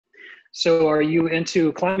So are you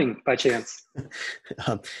into climbing by chance?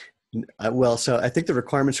 Um, well, so I think the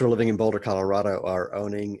requirements for living in Boulder, Colorado are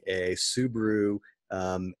owning a Subaru,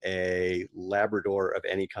 a Labrador of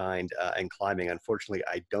any kind, and climbing. Unfortunately,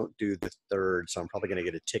 I don't do the third, so I'm probably going to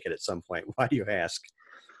get a ticket at some point. Why do you ask?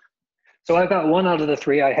 So I've got one out of the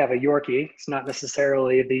three. I have a Yorkie. It's not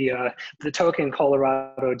necessarily the token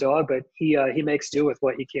Colorado dog, but he makes do with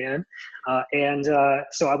what he can.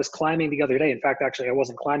 So I was climbing the other day. In fact, actually, I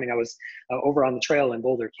wasn't climbing. I was over on the trail in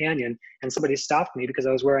Boulder Canyon, and somebody stopped me because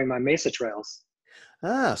I was wearing my Mesa Trails.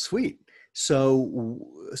 Ah, sweet. So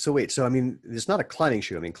wait, so I mean, it's not a climbing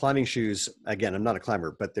shoe. I mean, climbing shoes, again, I'm not a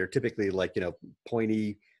climber, but they're typically like,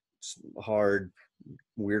 pointy, hard,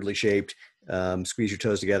 weirdly shaped, squeeze your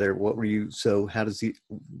toes together. What were you, so how does he,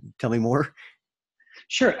 tell me more?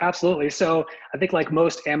 Sure, absolutely. So I think like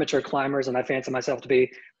most amateur climbers, and I fancy myself to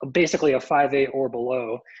be basically a 5'8" or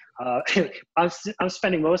below, uh, I'm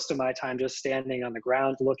spending most of my time just standing on the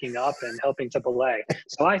ground, looking up and helping to belay.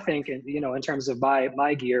 So I think, in terms of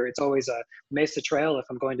my gear, it's always a Mesa Trail if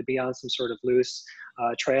I'm going to be on some sort of loose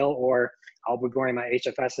trail, or I'll be wearing my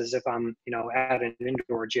HFSs if I'm, at an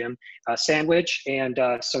indoor gym, sandwich and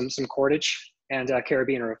some cordage and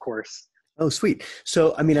carabiner, of course. Oh, sweet.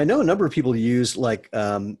 So, I mean, I know a number of people use like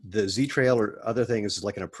the Z Trail or other things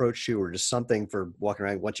like an approach shoe or just something for walking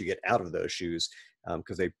around once you get out of those shoes,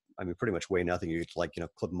 because they, I mean, pretty much weigh nothing. You just like,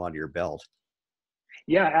 clip them onto your belt.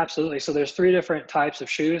 Yeah, absolutely. So there's three different types of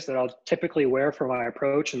shoes that I'll typically wear for my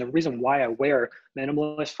approach. And the reason why I wear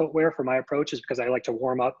minimalist footwear for my approach is because I like to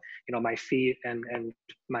warm up, my feet and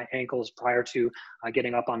my ankles prior to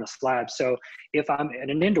getting up on the slab. So if I'm at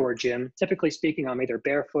an indoor gym, typically speaking, I'm either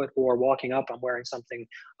barefoot or walking up, I'm wearing something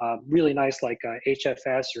really nice like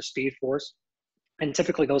HFS or Speed Force. And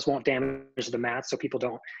typically those won't damage the mat, so people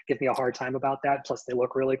don't give me a hard time about that. Plus they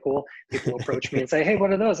look really cool. People approach me and say, hey,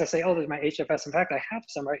 what are those? I say, oh, there's my HFS. In fact, I have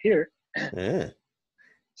some right here. Yeah.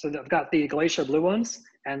 So I've got the Glacier blue ones,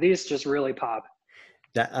 and these just really pop.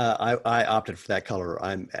 That I opted for that color.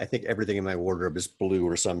 I think everything in my wardrobe is blue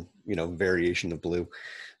or some, variation of blue.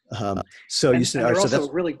 So you And, said, and all right, they're so also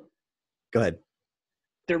that's, really go ahead.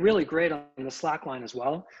 they're really great on the slack line as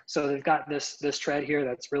well. So they've got this tread here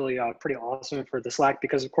that's really pretty awesome for the slack,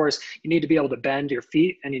 because of course you need to be able to bend your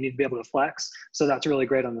feet and you need to be able to flex. So that's really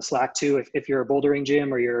great on the slack too. If you're a bouldering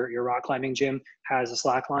gym or your rock climbing gym has a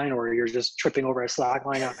slack line, or you're just tripping over a slack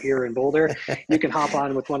line out here in Boulder, you can hop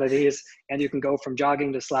on with one of these and you can go from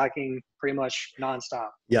jogging to slacking pretty much nonstop.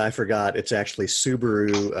 Yeah, I forgot. It's actually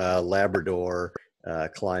Subaru, Labrador,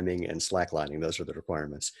 climbing, and slacklining. Those are the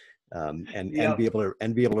requirements. And Yep. be able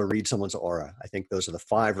to read someone's aura. I think those are the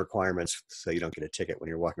five requirements, so you don't get a ticket when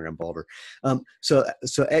you're walking around Boulder.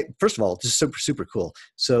 First of all, just super cool.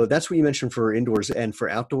 So that's what you mentioned for indoors, and for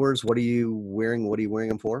outdoors. What are you wearing? What are you wearing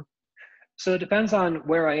them for? So it depends on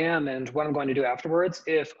where I am and what I'm going to do afterwards.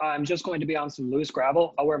 If I'm just going to be on some loose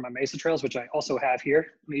gravel, I'll wear my Mesa Trails, which I also have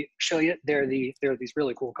here. Let me show you. They're these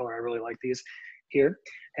really cool color. I really like these here,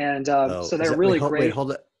 and Oh, so is they're that really wait, great.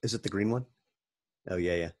 hold it. Is it the green one? Oh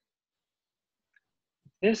yeah, yeah.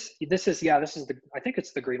 This is, yeah, this is the, I think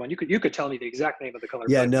it's the green one. You could tell me the exact name of the color,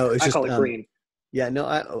 Yeah, but no, it's I just call it green. yeah, no,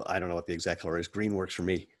 I don't know what the exact color is. Green works for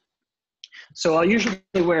me. So I'll usually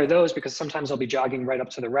wear those because sometimes I'll be jogging right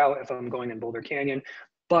up to the route if I'm going in Boulder Canyon.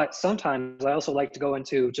 But sometimes I also like to go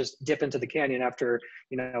into just dip into the canyon after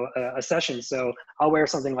a session. So I'll wear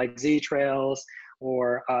something like Z Trails,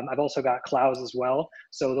 or I've also got clouds as well.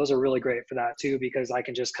 So those are really great for that too, because I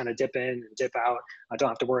can just kind of dip in and dip out. I don't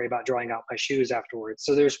have to worry about drying out my shoes afterwards.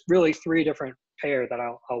 So there's really three different pair that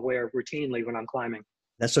I'll wear routinely when I'm climbing.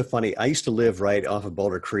 That's so funny. I used to live right off of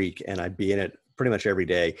Boulder Creek, and I'd be in it pretty much every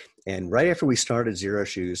day. And right after we started Xero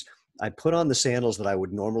Shoes, I put on the sandals that I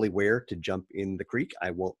would normally wear to jump in the creek. I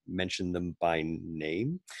won't mention them by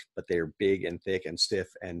name, but they're big and thick and stiff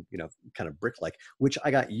and, kind of brick-like, which I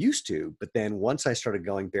got used to. But then once I started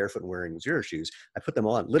going barefoot and wearing Xero Shoes, I put them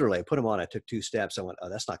on. Literally, I put them on. I took 2 steps. I went, oh,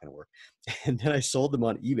 that's not going to work. And then I sold them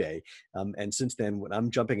on eBay. And since then, when I'm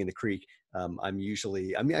jumping in the creek, I'm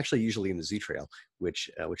actually usually in the Z Trail, which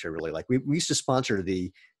I really like. We used to sponsor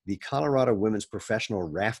the Colorado women's professional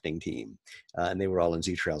rafting team, and they were all in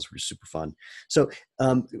Z Trails, which was super fun. So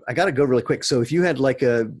I got to go really quick. So if you had like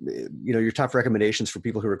your top recommendations for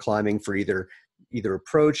people who are climbing for either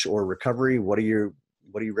approach or recovery, what do you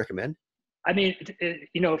recommend? I mean,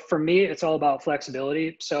 for me, it's all about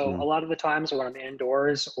flexibility. So a Mm. lot of the times when I'm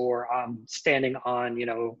indoors or I'm standing on,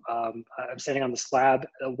 I'm standing on the slab,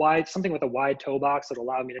 something with a wide toe box that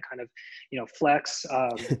allow me to kind of, flex.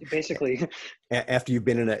 Basically, After you've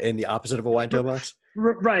been in the opposite of a wide toe box?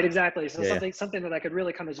 Right, exactly. So Yeah, yeah. something that I could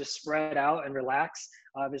really kind of just spread out and relax.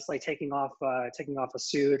 It's like taking off a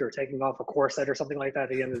suit or taking off a corset or something like that at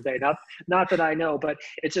the end of the day. Not that I know, but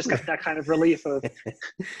it's just got that kind of relief of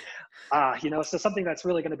so something that's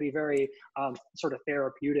really going to be very sort of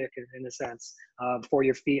therapeutic in a sense for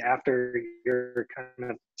your feet after you're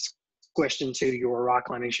kind of squished into your rock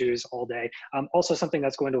climbing shoes all day. Also something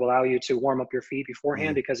that's going to allow you to warm up your feet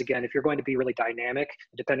beforehand, Mm. because again, if you're going to be really dynamic,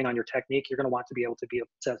 depending on your technique, you're going to want to be able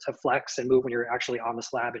to flex and move when you're actually on the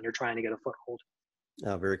slab and you're trying to get a foothold.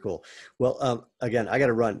 Oh, very cool. Well, again, I got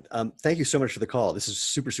to run. Thank you so much for the call. This is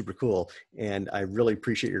super, super cool. And I really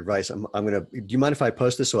appreciate your advice. Do you mind if I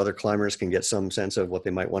post this so other climbers can get some sense of what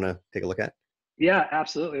they might want to take a look at? Yeah,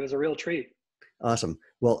 absolutely. It was a real treat. Awesome.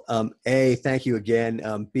 Well, A, thank you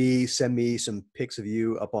again. B, send me some pics of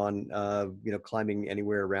you up on, climbing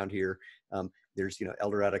anywhere around here. There's, El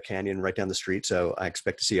Dorado Canyon right down the street. So I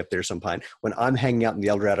expect to see you up there sometime. When I'm hanging out in the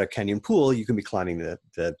El Dorado Canyon pool, you can be climbing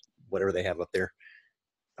the whatever they have up there.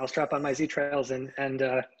 I'll strap on my Z trails and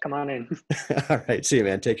come on in. All right. See you,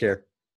 man. Take care.